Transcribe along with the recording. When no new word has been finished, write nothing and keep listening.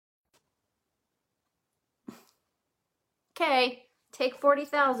Okay, take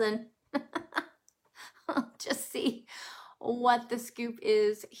 40,000. Just see what the scoop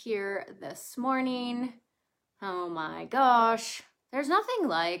is here this morning. Oh my gosh. There's nothing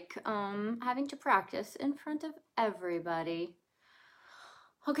like having to practice in front of everybody.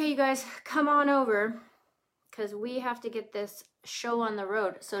 Okay, you guys, come on over because we have to get this show on the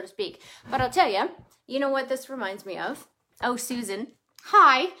road, so to speak. But I'll tell you, you know what this reminds me of? Oh, Susan.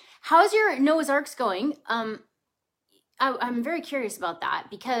 Hi. How's your Noah's Arks going? I'm very curious about that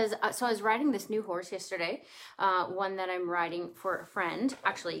because so I was riding this new horse yesterday, one that I'm riding for a friend,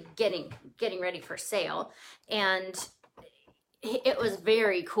 actually getting ready for sale, and it was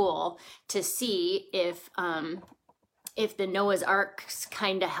very cool to see if the Noah's Arks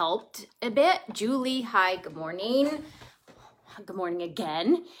kind of helped a bit. Julie, hi, good morning. Good morning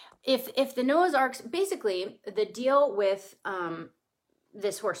again. If the Noah's Arks, basically the deal with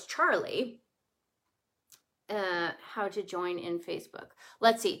this horse Charlie, how to join in Facebook.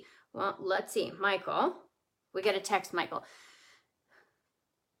 Let's see. Well, let's see. Michael, we got to text Michael.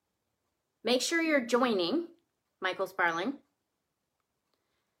 Make sure you're joining, Michael Sparling.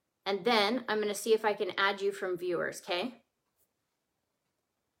 And then I'm going to see if I can add you from viewers, okay?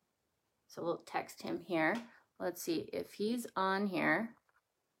 So we'll text him here. Let's see if he's on here.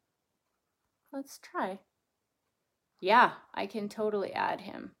 Let's try. Yeah, I can totally add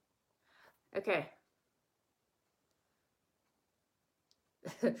him. Okay.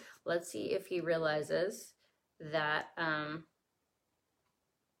 Let's see if he realizes that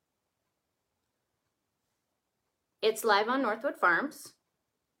it's live on Northwood Farms.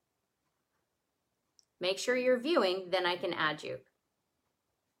 Make sure you're viewing, then I can add you.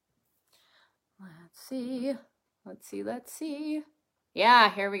 Let's see.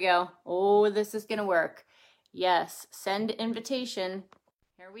 Yeah, here we go. Oh, this is gonna work. Yes, send invitation.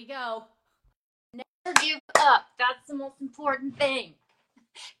 Here we go. Never give up. That's the most important thing.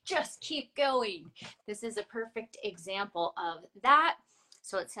 Just keep going. This is a perfect example of that.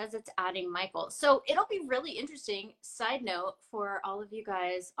 So it says it's adding Michael. So it'll be really interesting, side note, for all of you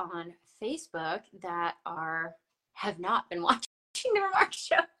guys on Facebook that have not been watching the Remark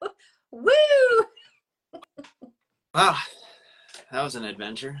Show. Woo! Wow, that was an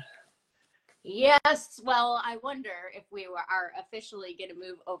adventure. Yes, well, I wonder if we are officially going to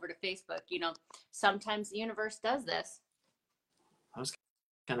move over to Facebook. You know, sometimes the universe does this. I was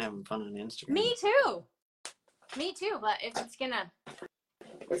kind of having fun on Instagram. Me too, but if it's gonna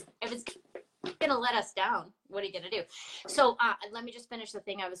let us down, what are you gonna do? So let me just finish the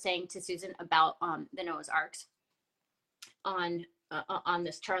thing I was saying to Susan about the Noah's Arks on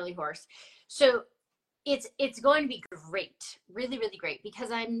this Charlie horse. So it's going to be great, really, really great,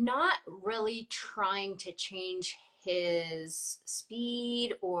 because I'm not really trying to change his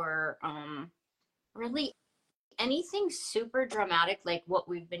speed or really anything super dramatic like what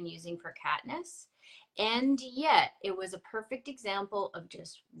we've been using for Katniss. And yet it was a perfect example of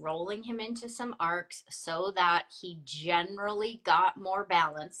just rolling him into some arcs so that he generally got more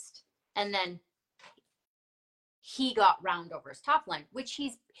balanced, and then he got round over his top line, which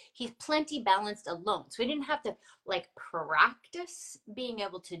he's plenty balanced alone. So we didn't have to like practice being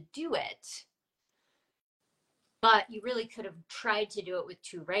able to do it. But you really could have tried to do it with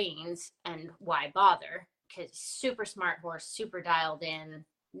 2 reins, and why bother? Because super smart horse, super dialed in,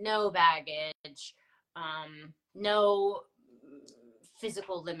 no baggage, no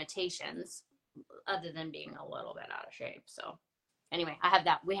physical limitations other than being a little bit out of shape. So anyway,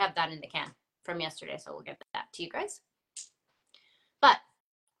 we have that in the can from yesterday, so we'll get that to you guys. But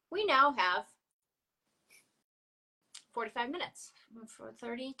we now have 45 minutes for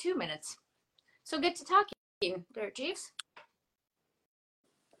 32 minutes. So good to talk to you, Dirt Jeeves.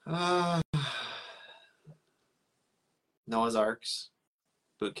 Noah's Arks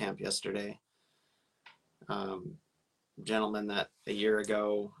boot camp yesterday. Gentleman that a year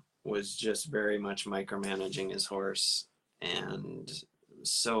ago was just very much micromanaging his horse and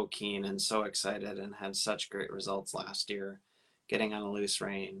so keen and so excited and had such great results last year, getting on a loose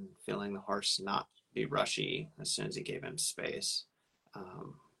rein, feeling the horse not be rushy as soon as he gave him space.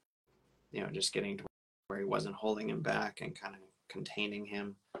 Just getting to where he wasn't holding him back and kind of containing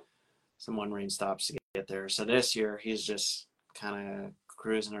him. Some 1 rein stops to get there. So this year he's just kind of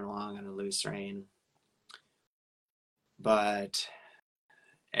cruising along on a loose rein. But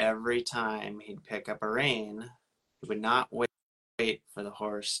every time he'd pick up a rein, he would not wait for the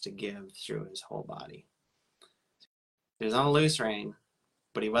horse to give through his whole body. He was on a loose rein,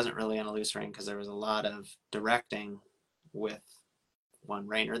 but he wasn't really on a loose rein because there was a lot of directing with 1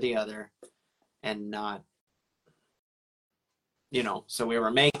 rein or the other, and not, so we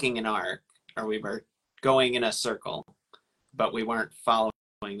were making an arc, or we were going in a circle, but we weren't following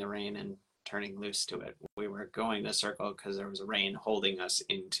the rein and turning loose to it. We were going the circle because there was a rein holding us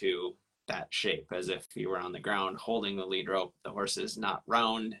into that shape, as if you were on the ground holding the lead rope. The horse is not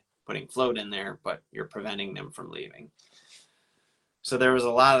round, putting float in there, but you're preventing them from leaving. So there was a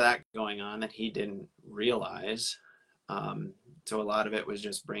lot of that going on that he didn't realize. So a lot of it was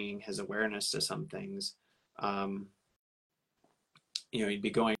just bringing his awareness to some things. You'd be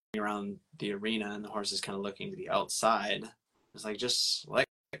going around the arena and the horse is kind of looking to the outside. It's like, just let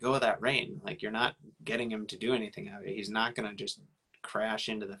go of that rein. Like, you're not getting him to do anything out of it. He's not going to just crash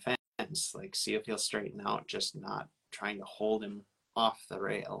into the fence. Like, see if he'll straighten out, just not trying to hold him off the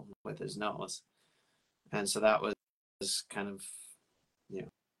rail with his nose. And so that was kind of,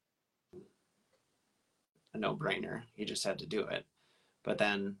 a no-brainer. He just had to do it. But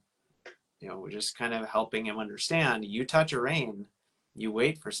then, we're just kind of helping him understand, you touch a rein, you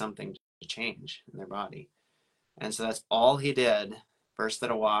wait for something to change in their body. And so that's all he did, first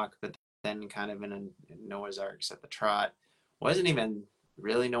at a walk, but then kind of in a Noah's Arks at the trot. Wasn't even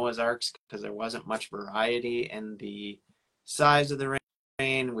really Noah's Arks because there wasn't much variety in the size of the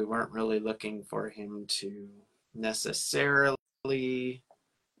rein. We weren't really looking for him to necessarily, like,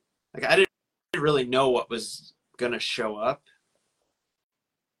 I didn't really know what was going to show up.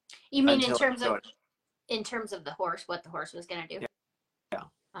 You mean in terms of the horse, what the horse was going to do? Yeah.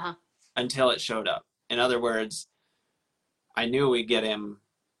 Uh-huh. Until it showed up. In other words, I knew we'd get him,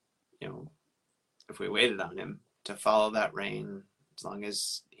 if we waited on him, to follow that rein, as long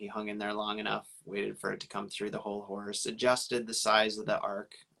as he hung in there long enough, waited for it to come through the whole horse, adjusted the size of the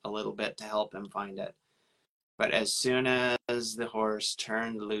arc a little bit to help him find it. But as soon as the horse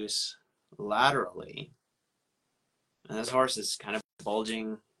turned loose laterally, and this horse is kind of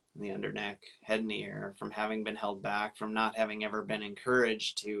bulging in the underneck, head in the ear, from having been held back, from not having ever been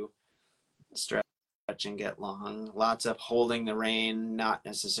encouraged to stretch and get long, lots of holding the rein, not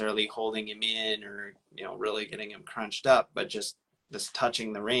necessarily holding him in or really getting him crunched up, but just this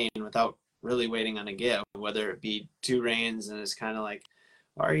touching the rein without really waiting on a give, whether it be two reins. And it's kind of like,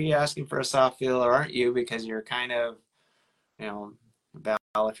 why are you asking for a soft feel, or aren't you? Because you're kind of,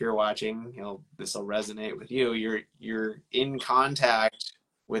 Val, if you're watching, this will resonate with you. You're in contact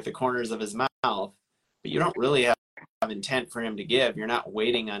with the corners of his mouth, but you don't really have intent for him to give. You're not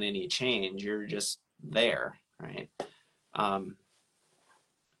waiting on any change. You're just there, right? Kind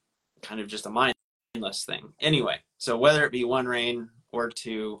of just a mindless thing. Anyway, so whether it be one rein or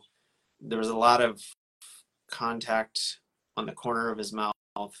two, there was a lot of contact on the corner of his mouth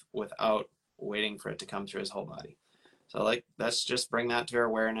without waiting for it to come through his whole body. So, let's just bring that to our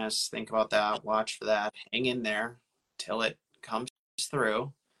awareness. Think about that. Watch for that. Hang in there till it comes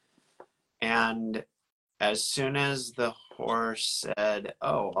through. And as soon as the horse said,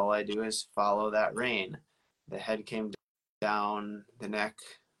 oh, all I do is follow that rein, the head came down, the neck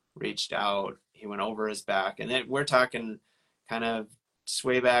reached out, he went over his back. And then we're talking kind of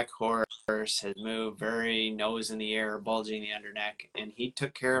sway back horse, his move, very nose in the air, bulging the underneck. And he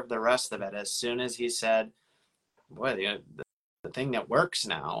took care of the rest of it. As soon as he said, boy, the thing that works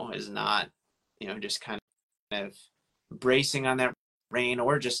now is not, just kind of bracing on that rein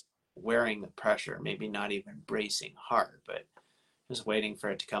or just wearing the pressure, maybe not even bracing hard, but just waiting for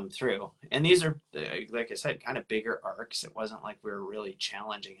it to come through. And these are, like I said, kind of bigger arcs. It wasn't like we were really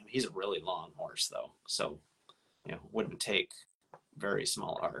challenging him. He's a really long horse, though, so it wouldn't take very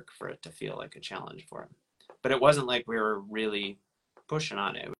small arc for it to feel like a challenge for him. But it wasn't like we were really pushing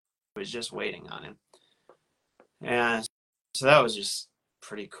on it. It was just waiting on him. And so that was just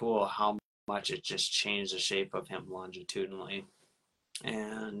pretty cool how much it just changed the shape of him longitudinally.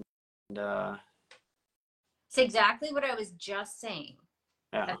 And it's exactly what I was just saying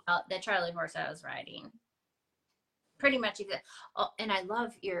about the Charlie horse I was riding. Pretty much exactly. Oh, and I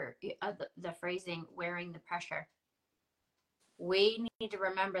love the phrasing, wearing the pressure. We need to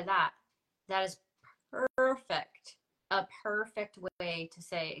remember that. That is perfect. A perfect way to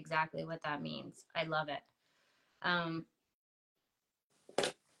say exactly what that means. I love it.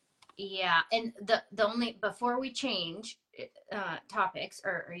 Yeah, and the only, before we change topics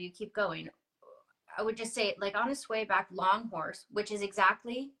or you keep going, I would just say, like, on a sway back long horse, which is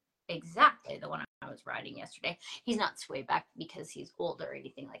exactly the one I was riding yesterday. He's not sway back because he's old or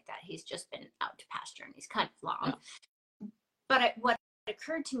anything like that. He's just been out to pasture and he's kind of long. Yeah. But what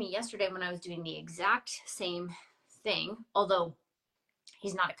occurred to me yesterday when I was doing the exact same thing, although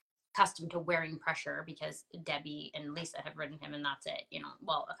he's not accustomed to wearing pressure because Debbie and Lisa have ridden him and that's it,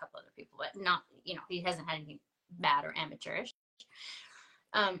 well, a couple other people, but not, he hasn't had anything bad or amateurish.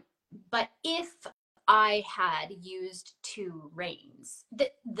 But if I had used two reins,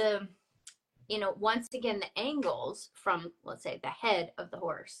 once again, the angles from, let's say, the head of the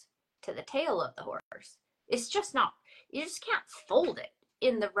horse to the tail of the horse, it's just not, you just can't fold it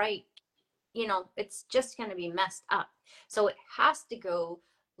in the right, it's just going to be messed up. So it has to go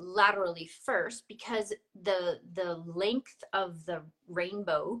laterally first, because the length of the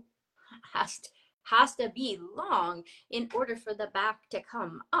rainbow has to be long in order for the back to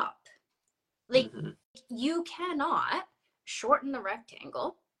come up. Like, you cannot shorten the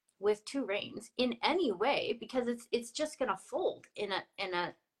rectangle with 2 reins in any way, because it's just gonna fold in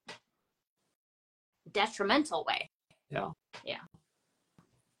a detrimental way. Yeah.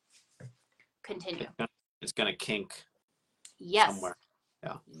 Continue. It's gonna kink. Yes. Somewhere.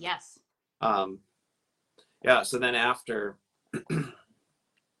 Yeah. Yes. Yeah. So then after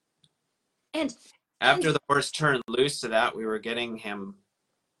and the horse turned loose to that, we were getting him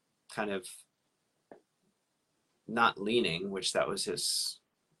kind of not leaning, which that was his,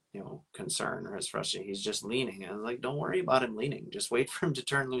 concern or his frustration. He's just leaning. And I'm like, don't worry about him leaning. Just wait for him to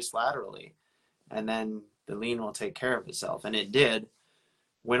turn loose laterally, and then the lean will take care of itself. And it did.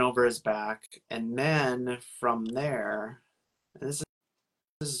 Went over his back, and then from there, and this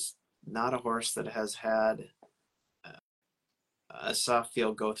is not a horse that has had a soft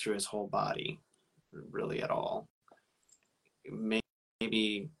feel go through his whole body, really at all.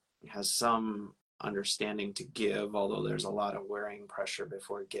 Maybe has some understanding to give, although there's a lot of wearing pressure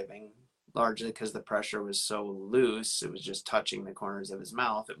before giving, largely because the pressure was so loose, it was just touching the corners of his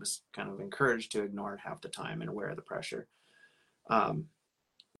mouth. It was kind of encouraged to ignore it half the time and wear the pressure.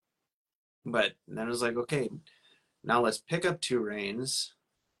 But then it was like, okay, now let's pick up 2 reins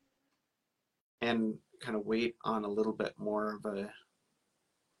and kind of wait on a little bit more of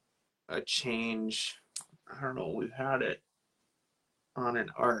a change. I don't know, we've had it on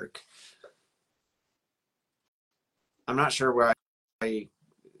an arc. I'm not sure where I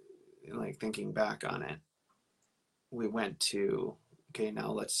like thinking back on it. We went to, okay,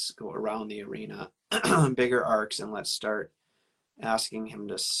 now let's go around the arena, bigger arcs, and let's start asking him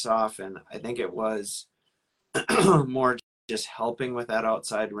to soften. I think it was more just helping with that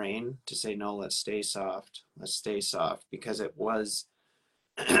outside rein to say, no, let's stay soft, because it was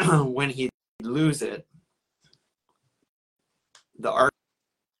when he'd lose it, the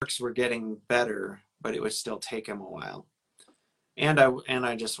arcs were getting better, but it would still take him a while. And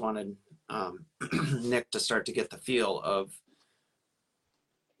I just wanted Nick to start to get the feel of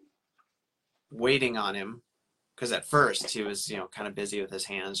waiting on him, because at first he was, kind of busy with his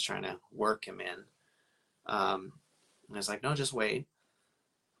hands trying to work him in. And I was like, no, just wait.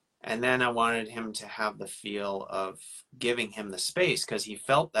 And then I wanted him to have the feel of giving him the space, because he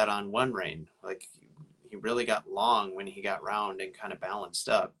felt that on one rein. Like, he really got long when he got round and kind of balanced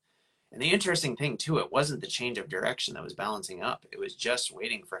up. And the interesting thing, too, it wasn't the change of direction that was balancing up. It was just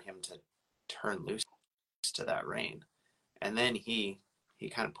waiting for him to turn loose to that rein. And then he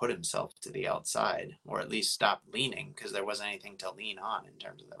kind of put himself to the outside, or at least stopped leaning, because there wasn't anything to lean on in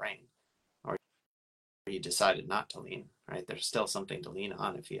terms of the rein. Or he decided not to lean, right? There's still something to lean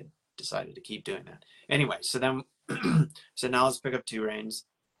on if he had decided to keep doing that. Anyway, so then, so now let's pick up 2 reins.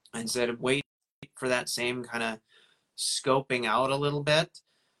 Instead of wait for that same kind of scoping out a little bit,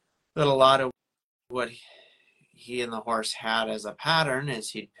 that a lot of what he and the horse had as a pattern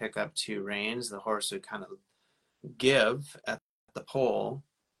is he'd pick up 2 reins, the horse would kind of give at the pole,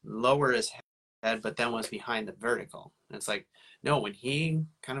 lower his head, but then was behind the vertical. And it's like, no, when he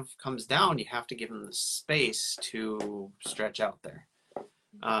kind of comes down, you have to give him the space to stretch out there.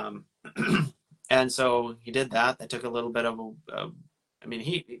 And so he did that. That took a little bit of I mean,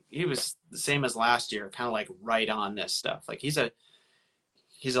 he was the same as last year, kind of like right on this stuff. Like, he's a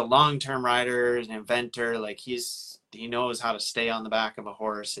long-term rider, an inventor. Like, he knows how to stay on the back of a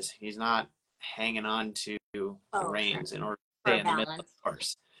horse. He's not hanging on to the reins in order to stay in the middle of the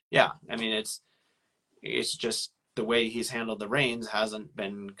horse. Yeah, I mean, it's just the way he's handled the reins hasn't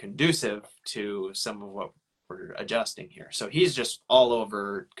been conducive to some of what we're adjusting here. So he's just all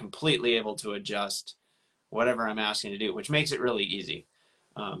over, completely able to adjust whatever I'm asking to do, which makes it really easy,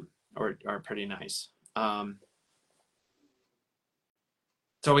 or pretty nice.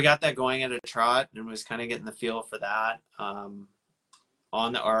 So we got that going at a trot and was kind of getting the feel for that. On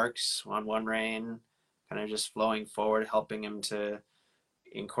the arcs, on one rein, kind of just flowing forward, helping him to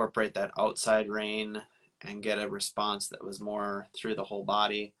incorporate that outside rein and get a response that was more through the whole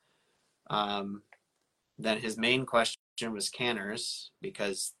body. Then his main question was canters,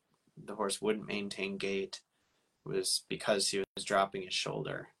 because the horse wouldn't maintain gait, was because he was dropping his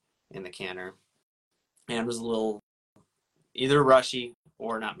shoulder in the canter and was a little either rushy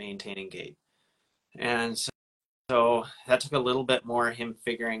or not maintaining gait. And so that took a little bit more him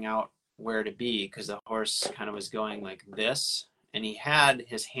figuring out where to be, because the horse kind of was going like this, and he had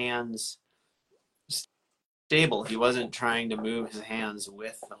his hands stable. He wasn't trying to move his hands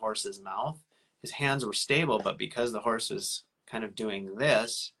with the horse's mouth. His hands were stable, but because the horse was kind of doing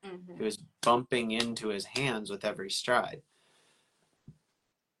this, he was bumping into his hands with every stride.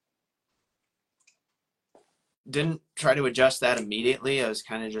 Didn't try to adjust that immediately. I was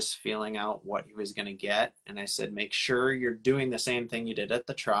kind of just feeling out what he was going to get. And I said, make sure you're doing the same thing you did at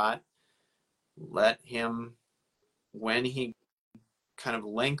the trot. Let him, when he kind of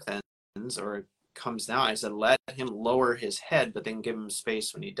lengthens or comes down, I said, let him lower his head, but then give him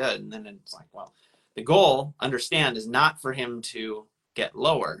space when he does. And then it's like, well, the goal, understand, is not for him to get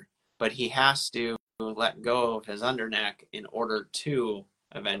lower, but he has to let go of his underneck in order to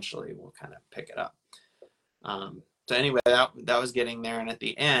eventually we'll kind of pick it up. So anyway, that was getting there. And at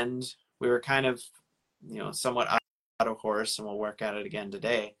the end, we were kind of, somewhat out of horse, and we'll work at it again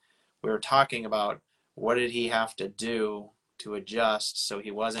today. We were talking about what did he have to do to adjust so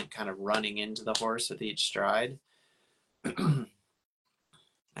he wasn't kind of running into the horse with each stride. And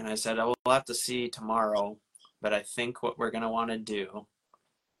I said, oh, we'll have to see tomorrow, but I think what we're going to want to do,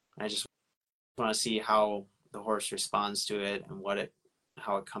 I just want to see how the horse responds to it and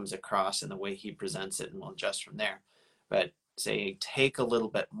how it comes across and the way he presents it, and we'll adjust from there. But say take a little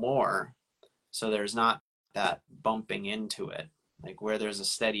bit more so there's not that bumping into it, like where there's a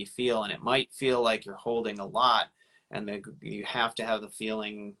steady feel, and it might feel like you're holding a lot, and you have to have the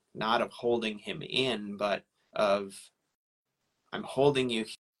feeling not of holding him in, but of I'm holding you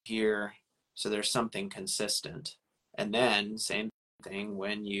here so there's something consistent. And then same thing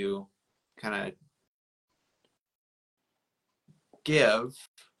when you kind of give,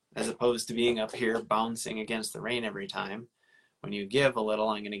 as opposed to being up here bouncing against the rein every time. When you give a little,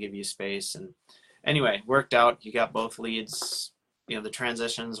 I'm going to give you space. And anyway, worked out. You got both leads. The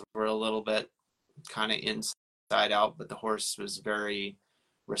transitions were a little bit kind of inside out, but the horse was very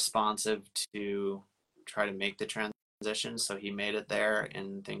responsive to try to make the transition. So he made it there,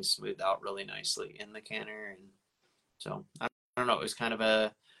 and things smoothed out really nicely in the canter. And so I don't know, it was kind of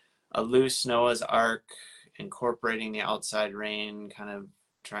a loose Noah's Ark, incorporating the outside rein, kind of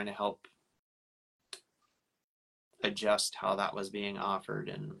trying to help adjust how that was being offered,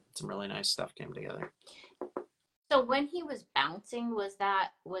 and some really nice stuff came together. So when he was bouncing, was that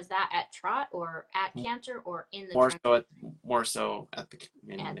at trot or at canter or in the more so at the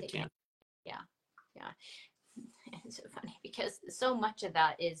canter? Yeah. It's so funny because so much of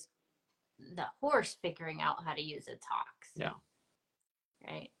that is the horse figuring out how to use its hocks. Yeah.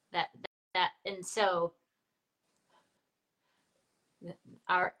 Right. That and so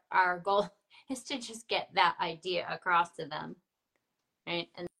our goal is to just get that idea across to them, right?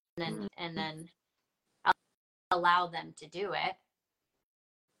 And then allow them to do it,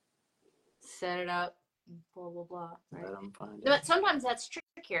 set it up, blah blah blah. Right? But sometimes that's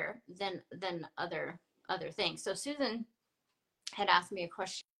trickier than other things. So Susan had asked me a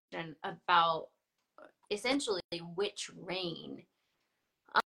question about essentially which rein.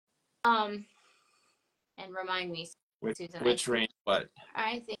 And remind me, Susan. Which rein? What?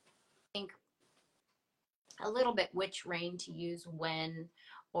 I think a little bit which rein to use when,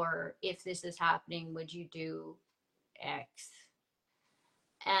 or if this is happening, would you do X?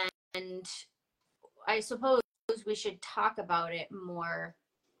 And I suppose we should talk about it more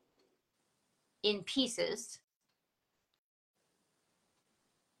in pieces.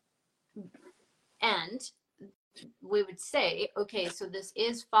 And we would say, okay, so this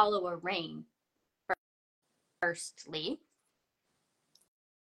is follow a rein firstly.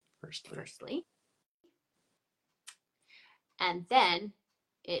 And then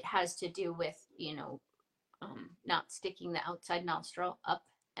it has to do with, not sticking the outside nostril up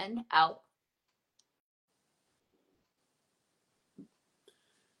and out.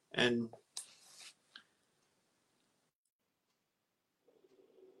 And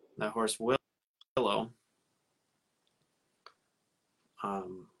the horse Willow,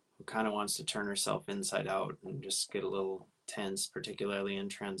 who kind of wants to turn herself inside out and just get a little tense, particularly in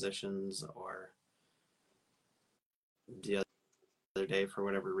transitions, or the other day, for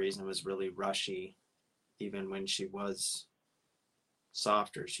whatever reason, was really rushy. Even when she was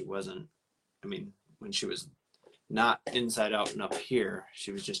softer, she wasn't, when she was not inside out and up here,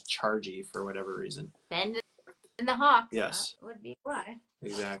 she was just chargy for whatever reason. Bend in the hocks. Yes. That would be why.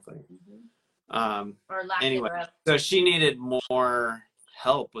 Exactly. Or lack anyway, so she needed more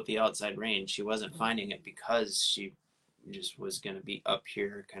help with the outside rein. She wasn't finding it because she just was going to be up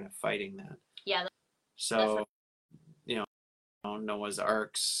here kind of fighting that. Yeah. So, Noah's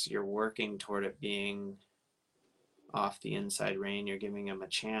Arks, you're working toward it being off the inside rein. You're giving him a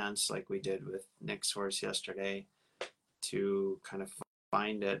chance, like we did with Nick's horse yesterday, to kind of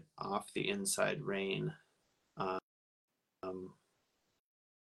find it off the inside rein.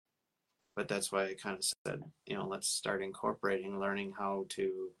 But that's why I kind of said, let's start incorporating learning how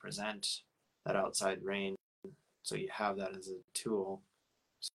to present that outside rein, so you have that as a tool.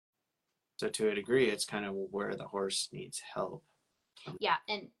 So to a degree, it's kind of where the horse needs help. Yeah,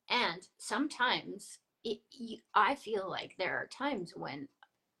 and sometimes I feel like there are times when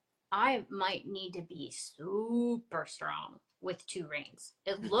I might need to be super strong with two reins.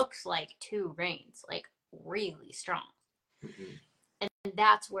 It looks like two reins, like really strong. Mm-hmm. And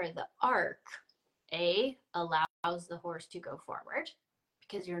that's where the arc, allows the horse to go forward,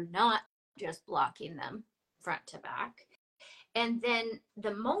 because you're not just blocking them front to back. And then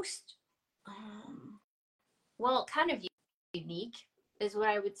the most, kind of unique is what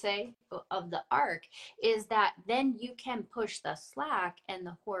I would say of the arc, is that then you can push the slack and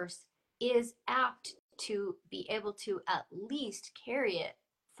the horse is apt to be able to at least carry it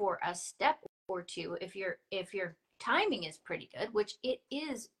for a step or two if your timing is pretty good, which it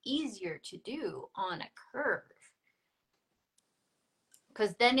is easier to do on a curve,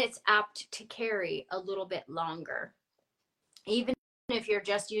 because then it's apt to carry a little bit longer, even if you're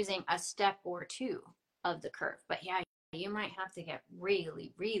just using a step or two of the curve. But yeah, you might have to get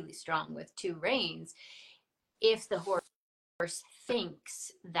really, really strong with two reins if the horse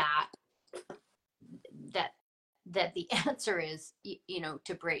thinks that the answer is,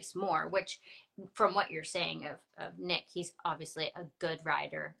 to brace more, which from what you're saying of Nick, he's obviously a good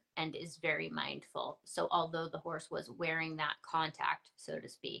rider and is very mindful. So although the horse was wearing that contact, so to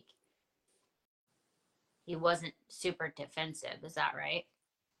speak, he wasn't super defensive. Is that right?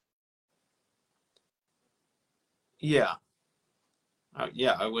 Yeah.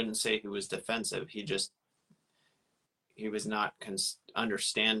 Yeah, I wouldn't say he was defensive. He was not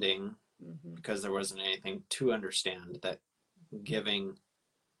understanding, because there wasn't anything to understand, that giving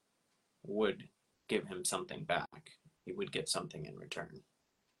would give him something back. He would get something in return.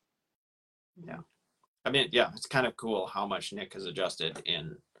 Yeah. I mean, yeah, it's kind of cool how much Nick has adjusted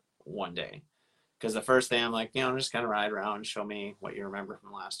in one day. Because the first day I'm like, just kind of ride around, show me what you remember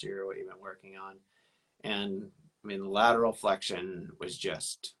from last year, what you've been working on. And I mean, the lateral flexion was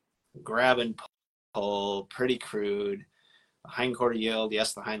just grab and pull, pretty crude. Hindquarter yield,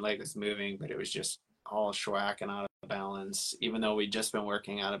 yes, the hind leg was moving, but it was just all schwack and out of balance, even though we'd just been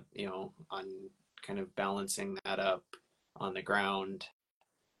working on kind of balancing that up on the ground,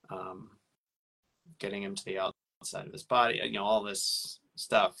 getting him to the outside of his body, all this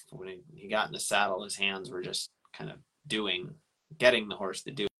stuff. When he got in the saddle, his hands were just kind of getting the horse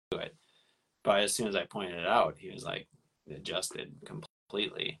to do it. But as soon as I pointed it out, he was like, adjusted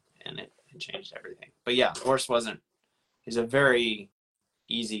completely, and it changed everything. But yeah, the horse he's a very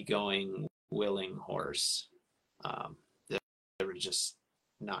easygoing, willing horse. There was just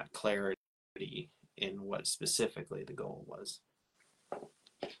not clarity in what specifically the goal was.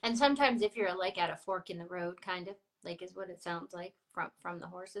 And sometimes if you're like at a fork in the road, kind of like is what it sounds like from the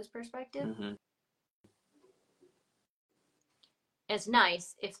horse's perspective. Mm-hmm. It's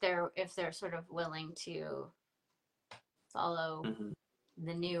nice if they're sort of willing to follow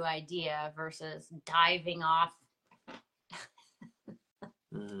the new idea versus diving off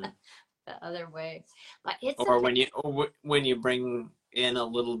the other way. But it's when you bring in a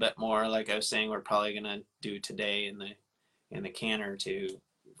little bit more, like I was saying, we're probably gonna do today in the canter to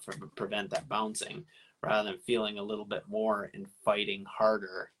prevent that bouncing, rather than feeling a little bit more and fighting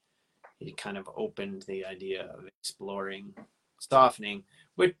harder. He kind of opened the idea of exploring softening,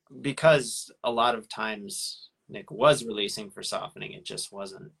 which, because a lot of times Nick was releasing for softening, it just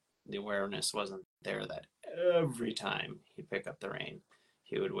wasn't, the awareness wasn't there that every time he'd pick up the rein,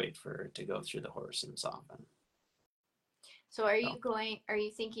 he would wait for it to go through the horse and soften. So are you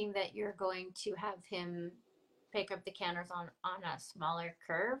thinking that you're going to have him pick up the canters on a smaller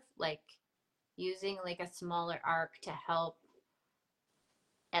curve, like using like a smaller arc to help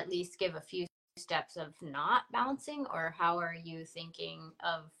at least give a few steps of not bouncing, or how are you thinking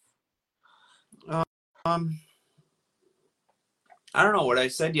of? I don't know. What I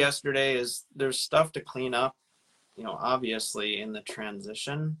said yesterday is there's stuff to clean up, obviously in the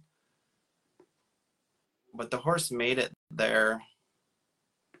transition, but the horse made it there,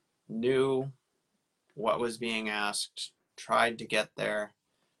 knew what was being asked, tried to get there,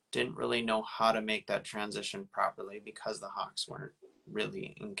 didn't really know how to make that transition properly because the hocks weren't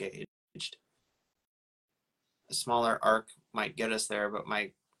really engaged. A smaller arc might get us there, but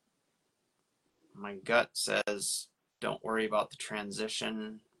my gut says don't worry about the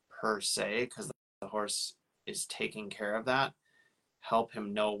transition per se, because the horse is taking care of that, help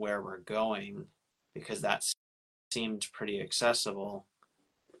him know where we're going, because that seemed pretty accessible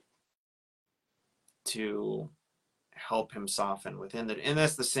to help him soften within the, and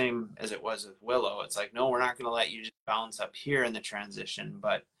that's the same as it was with Willow. It's like, no, we're not going to let you just bounce up here in the transition,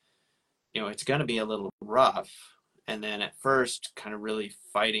 but it's going to be a little rough. And then at first kind of really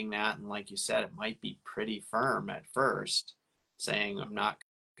fighting that, and like you said, it might be pretty firm at first, saying, I'm not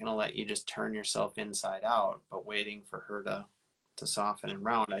going to let you just turn yourself inside out, but waiting for her to soften and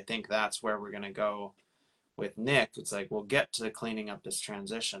round. I think that's where we're going to go with Nick. It's like, we'll get to cleaning up this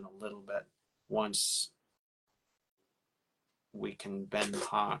transition a little bit once we can bend the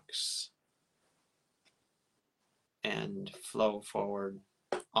hocks and flow forward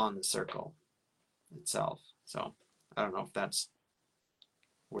on the circle itself. So I don't know if that's,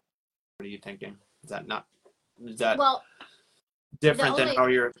 what are you thinking? Is that Well, different than how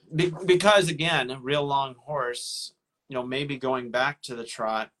you're, because again, a real long horse, maybe going back to the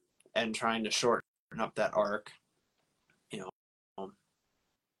trot and trying to shorten up that arc,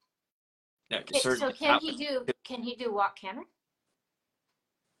 so can he do walk canter?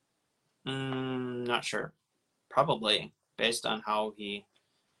 Not sure. Probably, based on how he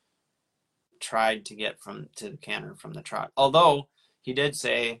tried to get to the canter from the trot. Although he did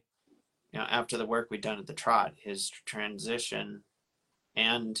say, after the work we'd done at the trot, his transition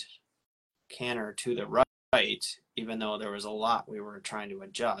and canter to the right, even though there was a lot we were trying to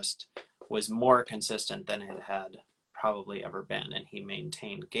adjust, was more consistent than it had probably ever been, and he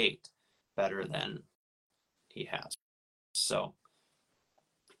maintained gait better than he has. So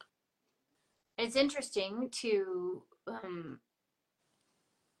it's interesting to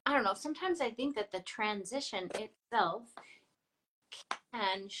I don't know, sometimes I think that the transition itself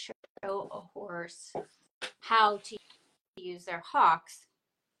can show a horse how to use their hocks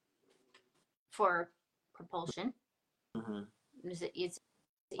for propulsion. mm-hmm. It's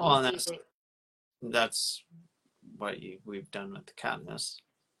Well, and that's what we've done with the Katniss.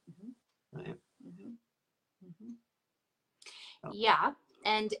 Mm-hmm. Right? Mm-hmm. Mm-hmm. Oh. Yeah,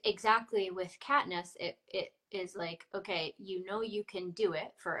 and exactly with Katniss, it is like, okay, you can do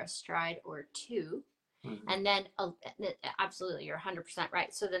it for a stride or two, mm-hmm. and then absolutely, you're 100%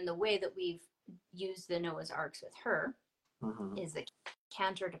 right. So then the way that we've used the Noah's Arcs with her mm-hmm. is the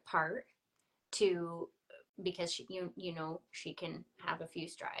canter depart because she, she can have a few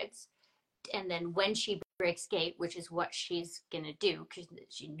strides, and then when she breaks gait, which is what she's gonna do because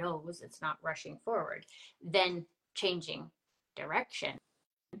she knows it's not rushing forward, then changing direction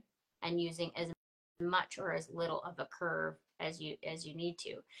and using as much or as little of a curve as you need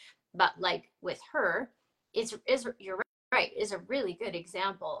to. But like with her, you're right, is a really good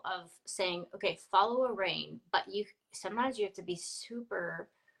example of saying, okay, follow a rein, but sometimes you have to be super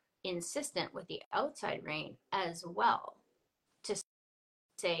insistent with the outside rein as well to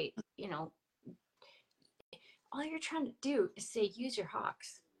say, all you're trying to do is say, use your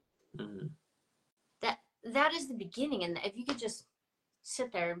hocks. Mm-hmm. That is the beginning. And if you could just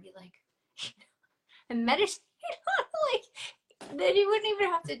sit there and be like, and meditate on like, then you wouldn't even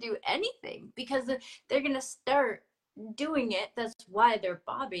have to do anything because they're going to start doing it. That's why they're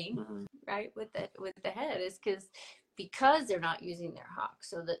bobbing, mm-hmm. right? With the head is because they're not using their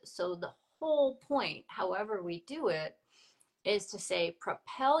hocks. So the whole point, however we do it, is to say,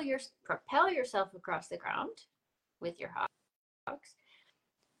 propel yourself across the ground with your hocks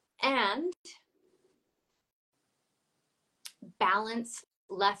and balance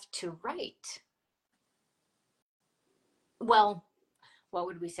left to right. Well, what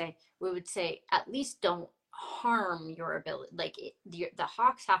would we say? We would say at least don't harm your ability. Like the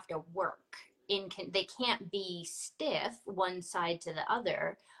hocks have to work. They can't be stiff one side to the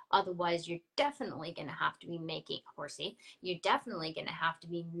other. Otherwise, you're definitely going to have to be making, horsey, you're definitely going to have to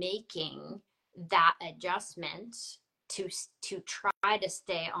be making that adjustment to try to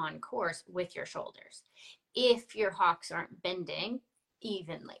stay on course with your shoulders if your hocks aren't bending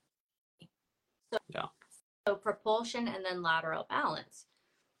evenly. So, yeah. So propulsion and then lateral balance.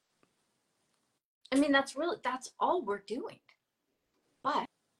 I mean, that's all we're doing. But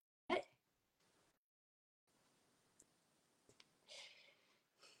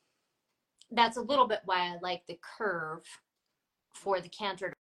that's a little bit why I like the curve for the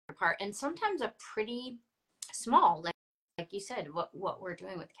canter part, and sometimes a pretty small, like you said, what we're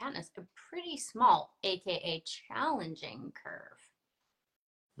doing with Katniss, a pretty small, aka challenging curve.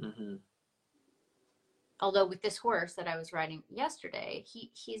 Mm-hmm. Although with this horse that I was riding yesterday,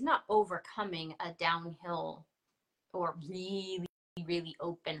 he's not overcoming a downhill or really, really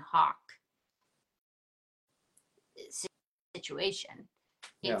open hock situation.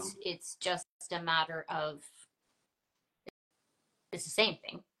 Yeah. It's just a matter of, it's the same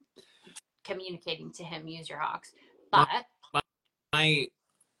thing, communicating to him, use your hocks. My, But my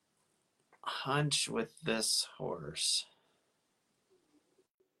hunch with this horse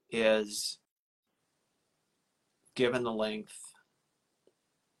is, given the length,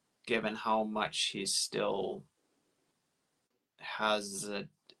 given how much he still has a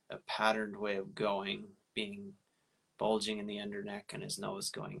patterned way of going, being bulging in the underneck and his nose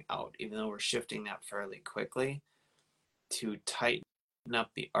going out, even though we're shifting that fairly quickly, to tighten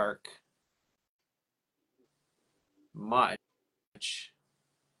up the arc much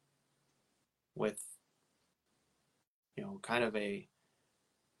with, kind of a,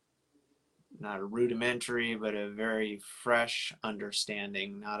 not a rudimentary, but a very fresh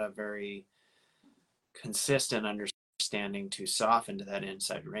understanding, not a very consistent understanding to soften to that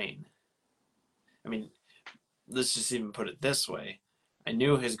inside rein. I mean, let's just even put it this way. I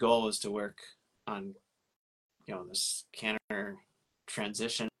knew his goal was to work on, this canter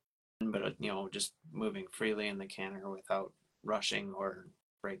transition, but, just moving freely in the canter without rushing or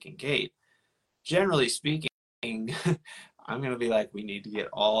breaking gait. Generally speaking, I'm going to be like, we need to get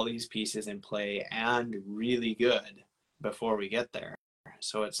all these pieces in play and really good before we get there.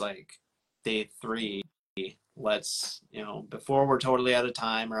 So it's like day 3, let's, before we're totally out of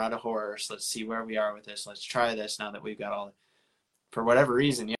time or out of horse, let's see where we are with this. Let's try this now that we've got all, for whatever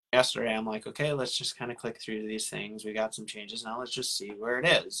reason, yesterday I'm like, okay, let's just kind of click through these things. We got some changes. Now let's just see where it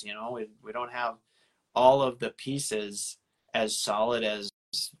is. We don't have all of the pieces as solid as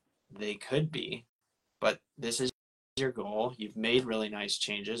they could be, but this is your goal. You've made really nice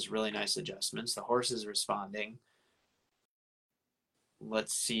changes, really nice adjustments. The horse is responding.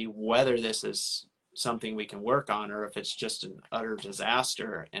 Let's see whether this is something we can work on or if it's just an utter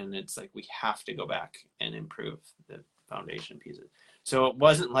disaster and it's like we have to go back and improve the foundation pieces. So it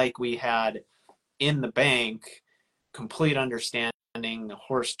wasn't like we had in the bank complete understanding. The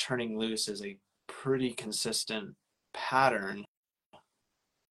horse turning loose is a pretty consistent pattern.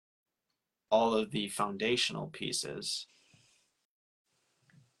 All of the foundational pieces.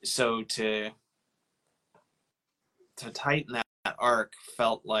 So to tighten that arc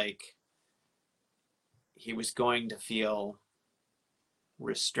felt like he was going to feel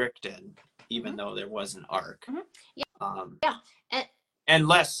restricted, even though there was an arc. Yeah. Yeah. And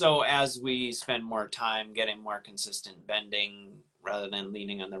less so as we spend more time getting more consistent bending rather than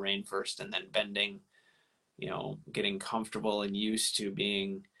leaning on the rein first and then bending, getting comfortable and used to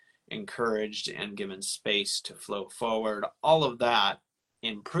being encouraged and given space to flow forward. All of that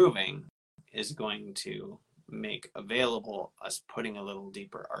improving is going to make available us putting a little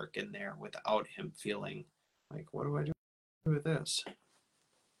deeper arc in there without him feeling like, what do I do with this?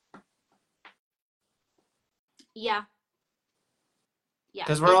 Yeah. Yeah.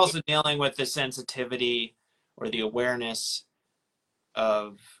 Because we're also dealing with the sensitivity or the awareness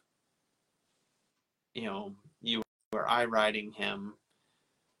of, you or I riding him,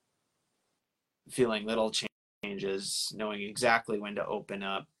 feeling little changes, knowing exactly when to open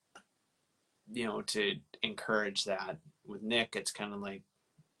up, to encourage that. With Nick, it's kind of like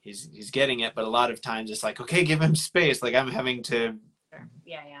he's getting it, but a lot of times it's like, okay, give him space. Like I'm having to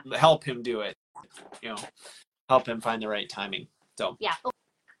help him do it, help him find the right timing. So yeah.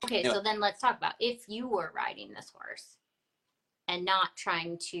 Okay, so then let's talk about if you were riding this horse and not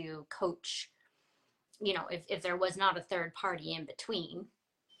trying to coach, if there was not a third party in between,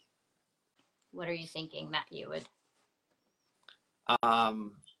 what are you thinking that you would?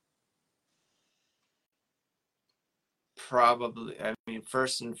 Probably,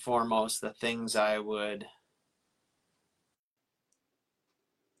 first and foremost, the things I would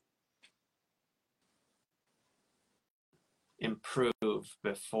improve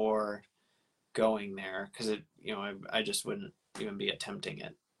before going there, because I just wouldn't even be attempting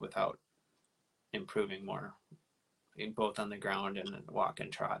it without improving more, both on the ground and walk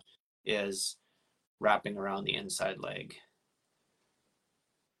and trot, is wrapping around the inside leg.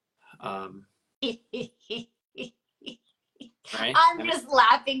 Right? I'm just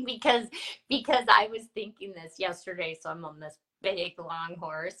laughing because I was thinking this yesterday. So I'm on this big long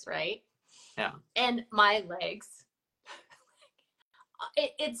horse, right? Yeah. And my legs,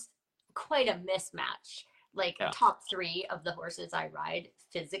 it's quite a mismatch. Like top 3 of the horses I ride,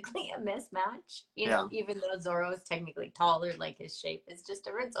 physically a mismatch. Even though Zorro is technically taller, like his shape is just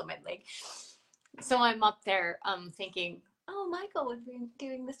different. So my leg. So I'm up there, thinking, oh, Michael would be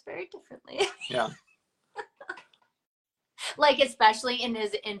doing this very differently. Yeah. Like especially in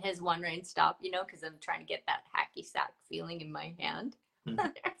his one rein stop, because I'm trying to get that hacky sack feeling in my hand. Mm-hmm.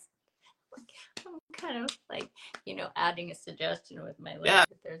 I'm kind of like, adding a suggestion with my leg, Yeah.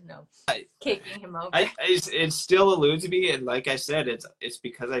 but there's no I, kicking him over. it still eludes me, and like I said, it's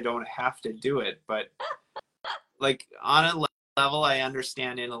because I don't have to do it. But like on a level, I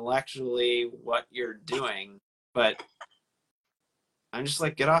understand intellectually what you're doing, but I'm just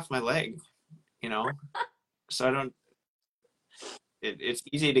like, get off my leg, So I don't. It's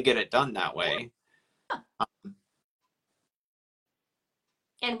easy to get it done that way.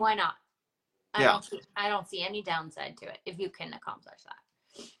 And why not? Yeah. I don't see any downside to it if you can accomplish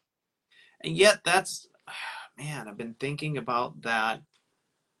that. And yet that's, man, I've been thinking about that.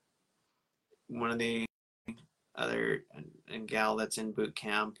 One of the other and gal that's in boot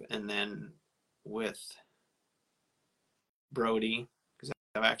camp, and then with Brody, because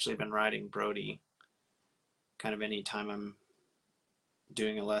I've actually been riding Brody kind of anytime I'm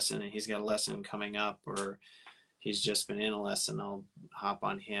doing a lesson and he's got a lesson coming up, or he's just been in a lesson, I'll hop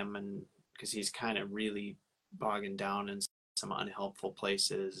on him, and because he's kind of really bogging down in some unhelpful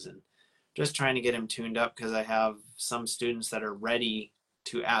places, and just trying to get him tuned up, because I have some students that are ready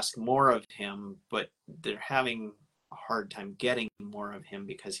to ask more of him, but they're having a hard time getting more of him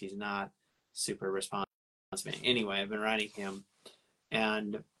because he's not super responsive. Anyway, I've been riding him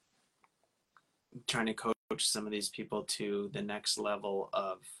and trying to coach some of these people to the next level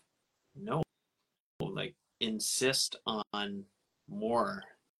of, no, like, insist on more.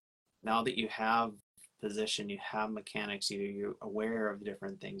 Now that you have position, you have mechanics, you're aware of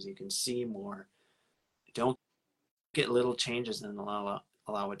different things, you can see more. Don't get little changes and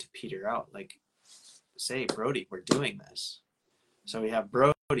allow it to peter out. Like, say, Brody, we're doing this. So we have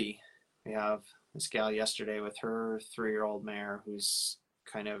Brody, we have this gal yesterday with her 3-year-old mare who's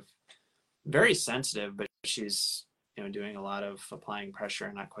kind of very sensitive, but she's doing a lot of applying pressure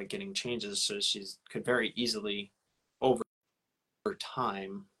and not quite getting changes, so she's could very easily over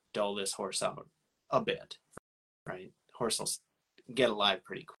time dull this horse out a bit, right? Horse will get alive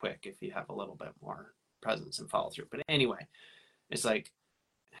pretty quick if you have a little bit more presence and follow through. But anyway, it's like,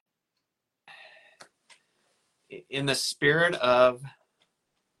 in the spirit of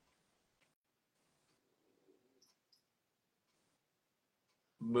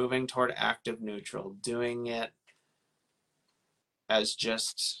moving toward active neutral, doing it as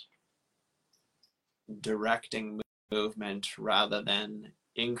just directing movement rather than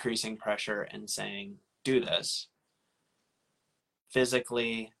increasing pressure and saying, do this.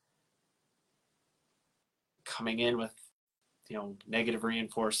 Physically coming in with, negative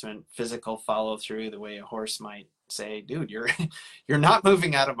reinforcement, physical follow through, the way a horse might say, dude, you're not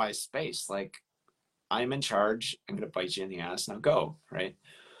moving out of my space. Like, I'm in charge. I'm going to bite you in the ass. Now go, right?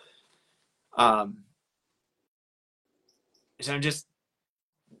 So I'm just,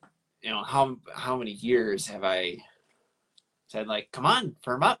 how many years have I said, like, come on,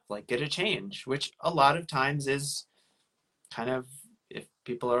 firm up, like, get a change, which a lot of times is kind of, if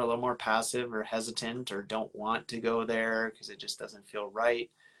people are a little more passive or hesitant or don't want to go there because it just doesn't feel right,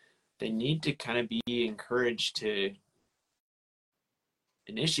 they need to kind of be encouraged to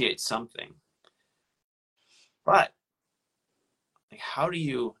initiate something. But, like, how do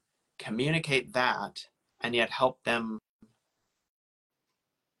you communicate that and yet help them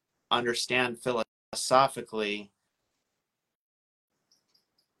understand philosophically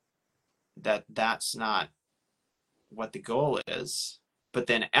that that's not what the goal is, but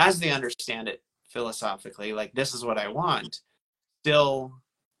then as they understand it philosophically, like, this is what I want, still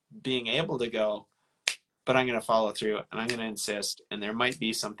being able to go, but I'm going to follow through and I'm going to insist. And there might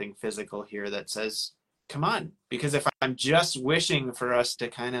be something physical here that says, come on, because if I'm just wishing for us to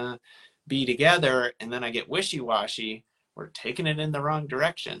kind of be together and then I get wishy-washy, we're taking it in the wrong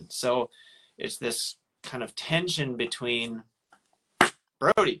direction. So it's this kind of tension between,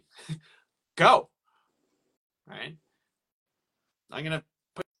 Brody, go, right? I'm going to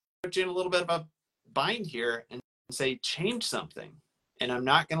put you in a little bit of a bind here and say, change something. And I'm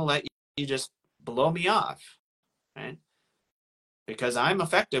not going to let you just blow me off, right? Because I'm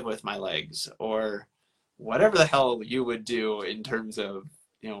effective with my legs, or whatever the hell you would do in terms of,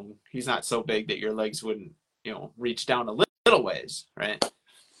 he's not so big that your legs wouldn't, reach down a little ways, right?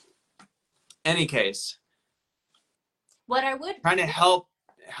 Any case, What I would trying to help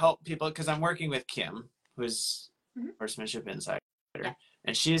people, because I'm working with Kim, who's Horsemanship Insider,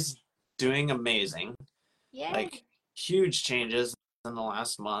 and she's doing amazing. Yay. Like, huge changes in the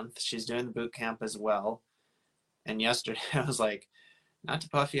last month. She's doing the boot camp as well. And yesterday I was like, not to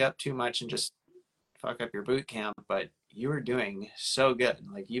puff you up too much and just fuck up your boot camp, but you were doing so good.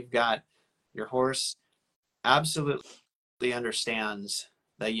 Like, you've got, your horse absolutely understands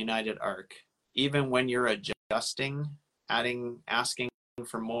the United Arc. Even when you're adjusting, asking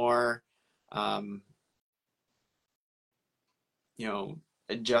for more, um, you know,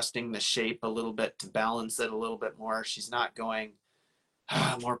 adjusting the shape a little bit to balance it a little bit more. She's not going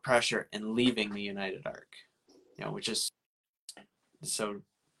more pressure and leaving the united arc, you know, which is so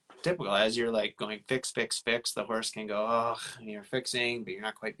typical. As you're like going fix, fix, fix, the horse can go, oh, you're fixing, but you're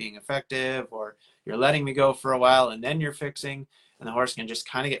not quite being effective, or you're letting me go for a while and then you're fixing, and the horse can just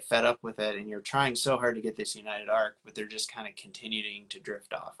kind of get fed up with it, and you're trying so hard to get this united arc, but they're just kind of continuing to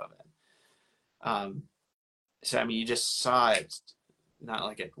drift off of it. So I mean, you just saw it, not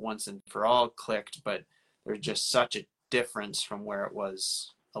like it once and for all clicked, but there's just such a difference from where it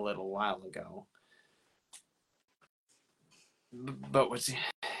was a little while ago. But what's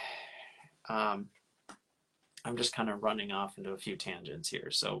I'm just kind of running off into a few tangents here,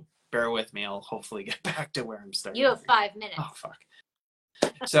 so bear with me. I'll hopefully get back to where I'm starting. You have 5 minutes. Oh fuck.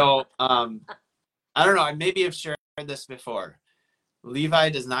 So I don't know. I maybe have shared this before. Levi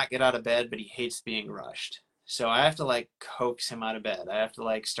does not get out of bed, but he hates being rushed. So I have to like coax him out of bed. I have to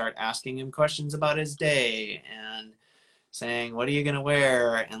like start asking him questions about his day and saying, what are you going to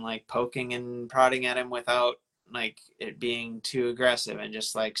wear? And like poking and prodding at him without like it being too aggressive, and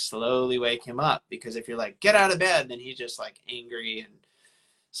just like slowly wake him up. Because if you're like, get out of bed, then he's just like angry and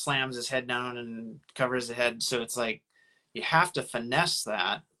slams his head down and covers his head. So it's like, you have to finesse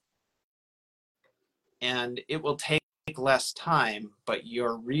that, and it will take less time, but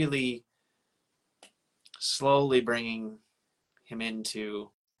you're really slowly bringing him into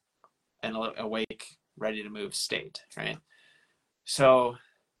an awake, ready to move state, right? So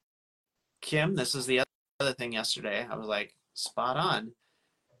Kim, this is the other thing yesterday. I was like, spot on.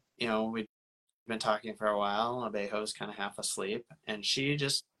 You know, we've been talking for a while. Abejo's kind of half asleep, and she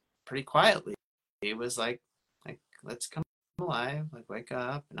just pretty quietly was like, let's come alive, like wake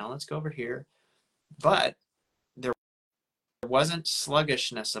up, now let's go over here. But there wasn't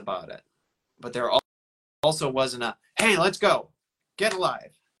sluggishness about it, but there also wasn't a, hey, let's go, get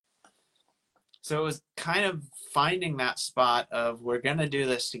alive. So it was kind of finding that spot of, we're going to do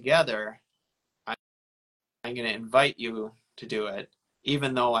this together. I'm going to invite you to do it,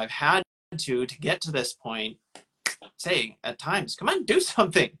 even though I've had to get to this point, say at times, come on, do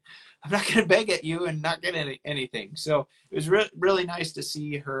something. I'm not going to beg at you and not get anything. So it was really nice to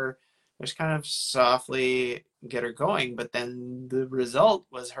see her just kind of softly get her going. But then the result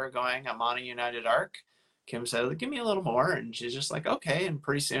was her going, I'm on a united arc. Kim said, give me a little more. And she's just like, okay. And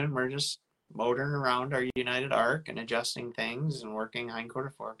pretty soon we're just motoring around our united arc and adjusting things and working hindquarter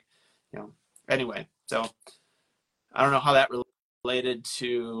fork. You know, anyway, so I don't know how that related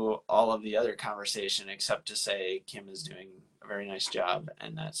to all of the other conversation, except to say Kim is doing a very nice job,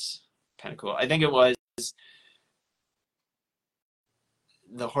 and that's kind of cool. I think it was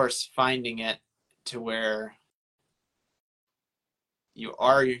the horse finding it to where you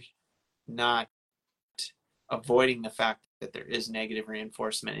are not avoiding the fact that there is negative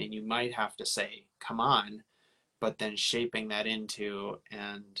reinforcement, and you might have to say, come on, but then shaping that into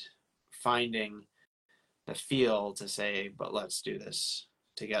and finding the feel to say, but let's do this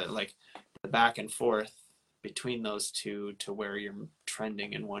together. Like the back and forth between those two to where you're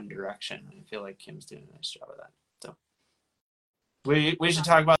trending in one direction. I feel like Kim's doing a nice job of that. So we should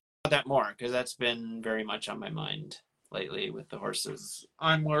talk about that more, because that's been very much on my mind lately with the horses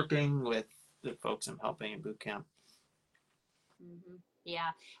I'm working with, the folks I'm helping in boot camp. Mm-hmm. Yeah.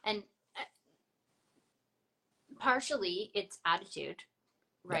 And partially it's attitude,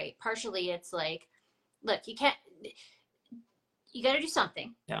 right? Yeah. Partially it's like, look, you got to do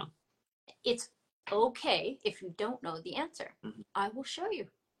something. Yeah. It's okay if you don't know the answer. Mm-hmm. I will show you.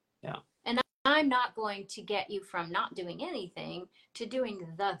 Yeah. And I'm not going to get you from not doing anything to doing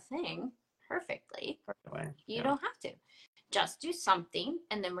the thing perfectly. You don't have to. Just do something,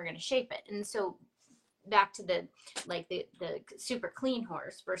 and then we're going to shape it. And so back to the super clean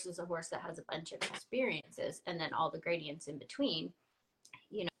horse versus a horse that has a bunch of experiences and then all the gradients in between,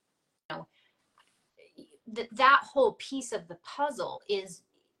 you know, that whole piece of the puzzle is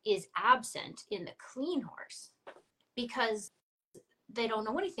absent in the clean horse, because they don't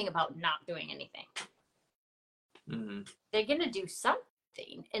know anything about not doing anything. Mm-hmm. They're going to do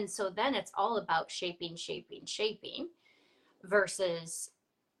something. And so then it's all about shaping, versus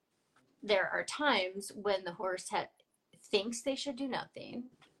there are times when the horse thinks they should do nothing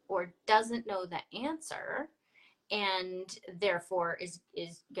or doesn't know the answer, and therefore is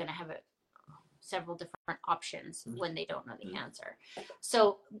going to have several different options when they don't know the answer.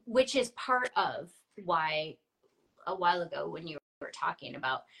 So, which is part of why a while ago when you were talking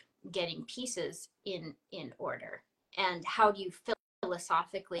about getting pieces in order, and how do you fill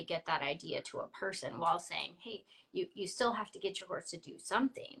philosophically get that idea to a person while saying, hey, you still have to get your horse to do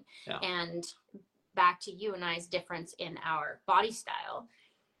something. Yeah. And back to you and I's difference in our body style.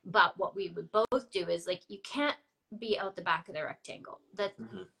 But what we would both do is, like, you can't be out the back of the rectangle.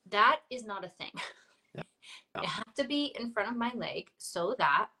 That is not a thing. Yeah. You have to be in front of my leg so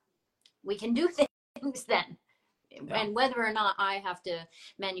that we can do things then. Yeah. And whether or not I have to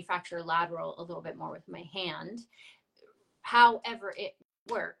manufacture lateral a little bit more with my hand, however it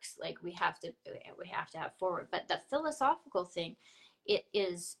works, like we have to have forward. But the philosophical thing, it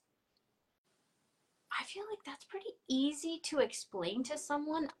is, I feel like that's pretty easy to explain to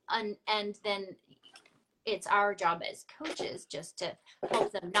someone, and then it's our job as coaches just to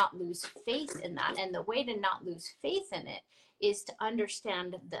help them not lose faith in that. And the way to not lose faith in it is to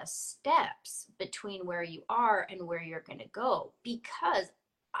understand the steps between where you are and where you're going to go. Because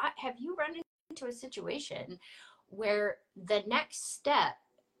have you run into a situation where the next step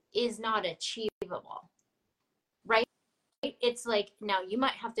is not achievable, right? It's like, now you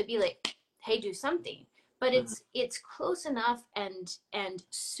might have to be like, hey, do something, but it's close enough and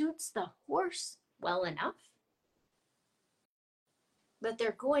suits the horse well enough that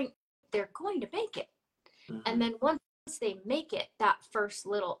they're going to make it. And then once they make it, that first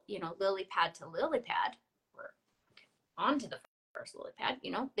little, lily pad to lily pad, or onto the first lily pad,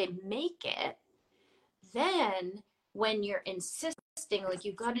 they make it. Then when you're insisting, like,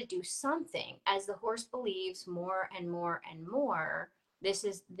 you've got to do something, as the horse believes more and more and more, this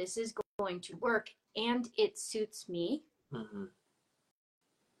is going to work and it suits me,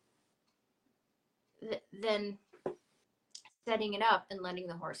 then setting it up and letting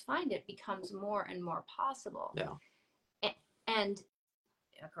the horse find it becomes more and more possible. Yeah. And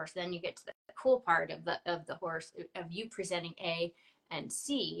of course, then you get to the cool part of the horse, of you presenting A and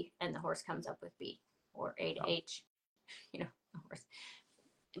C, and the horse comes up with B, or A to H, horse.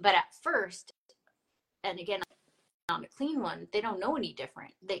 But at first, and again, on a clean one, they don't know any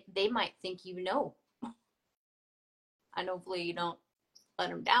different. They might think and hopefully you don't let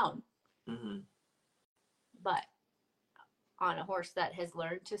them down. But on a horse that has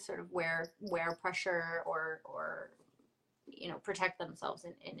learned to sort of wear pressure or protect themselves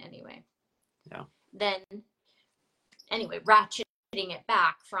in any way, then anyway, ratcheting it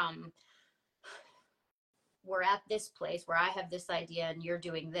back from, we're at this place where I have this idea and you're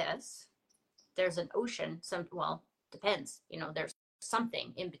doing this, there's an ocean, depends, there's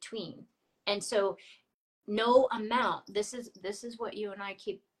something in between. And so no amount, this is what you and I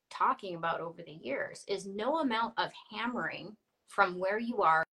keep talking about over the years, is no amount of hammering from where you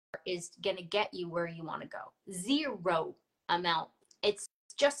are is going to get you where you want to go. Zero amount. It's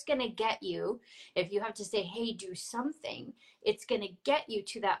just going to get you, if you have to say, hey, do something, it's going to get you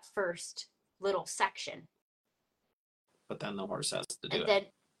to that first little section. But then the horse has to do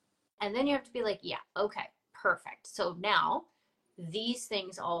it. And then you have to be like, yeah, okay, perfect. So now these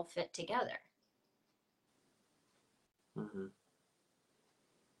things all fit together.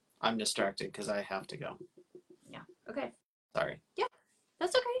 I'm distracted because I have to go. Yeah. Okay. Sorry. Yeah,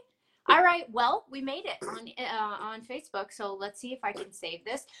 that's okay. All right. Well, we made it on Facebook. So let's see if I can save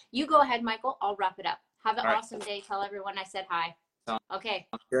this. You go ahead, Michael. I'll wrap it up. Have an awesome day. Tell everyone I said hi. Okay.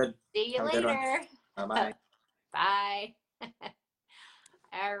 Good. See you later. Bye-bye. Bye.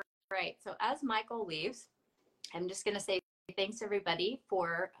 All right. So as Michael leaves, I'm just going to say thanks, everybody,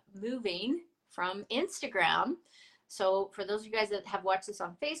 for moving from Instagram. So for those of you guys that have watched this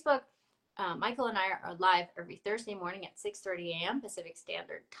on Facebook, Michael and I are live every Thursday morning at 6:30 a.m. Pacific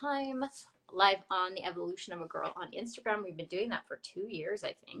Standard Time, live on the Evolution of a Girl on Instagram. We've been doing that for 2 years,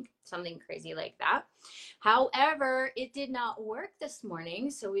 I think, something crazy like that. However, it did not work this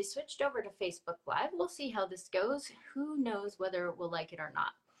morning, so we switched over to Facebook Live. We'll see how this goes. Who knows whether we'll like it or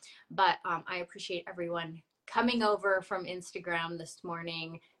not. But I appreciate everyone coming over from Instagram this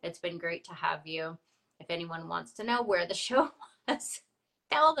morning. It's been great to have you. If anyone wants to know where the show was,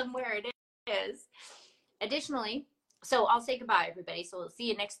 tell them where it is. Additionally, so I'll say goodbye, everybody. So we'll see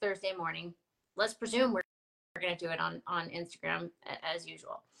you next Thursday morning. Let's presume we're going to do it on Instagram as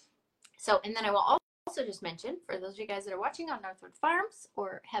usual. So, and then I will also just mention, for those of you guys that are watching on Northwood Farms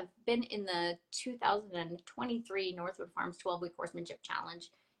or have been in the 2023 Northwood Farms 12-week horsemanship challenge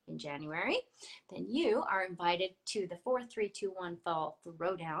in January, then you are invited to the 4-3-2-1 Fall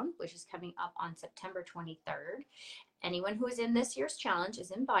Throwdown, which is coming up on September 23rd. Anyone who is in this year's challenge is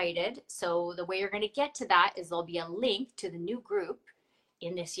invited. So the way you're going to get to that is there'll be a link to the new group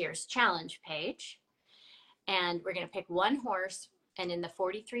in this year's challenge page. And we're going to pick one horse, and in the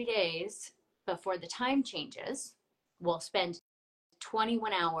 43 days before the time changes, we'll spend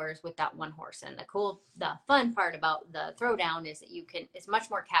 21 hours with that one horse. And the fun part about the throwdown is that it's much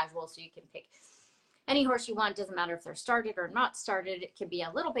more casual. So you can pick any horse you want. Doesn't matter if they're started or not started. It can be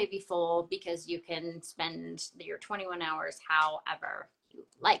a little baby foal, because you can spend your 21 hours however you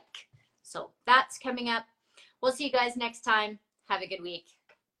like. So that's coming up. We'll see you guys next time. Have a good week.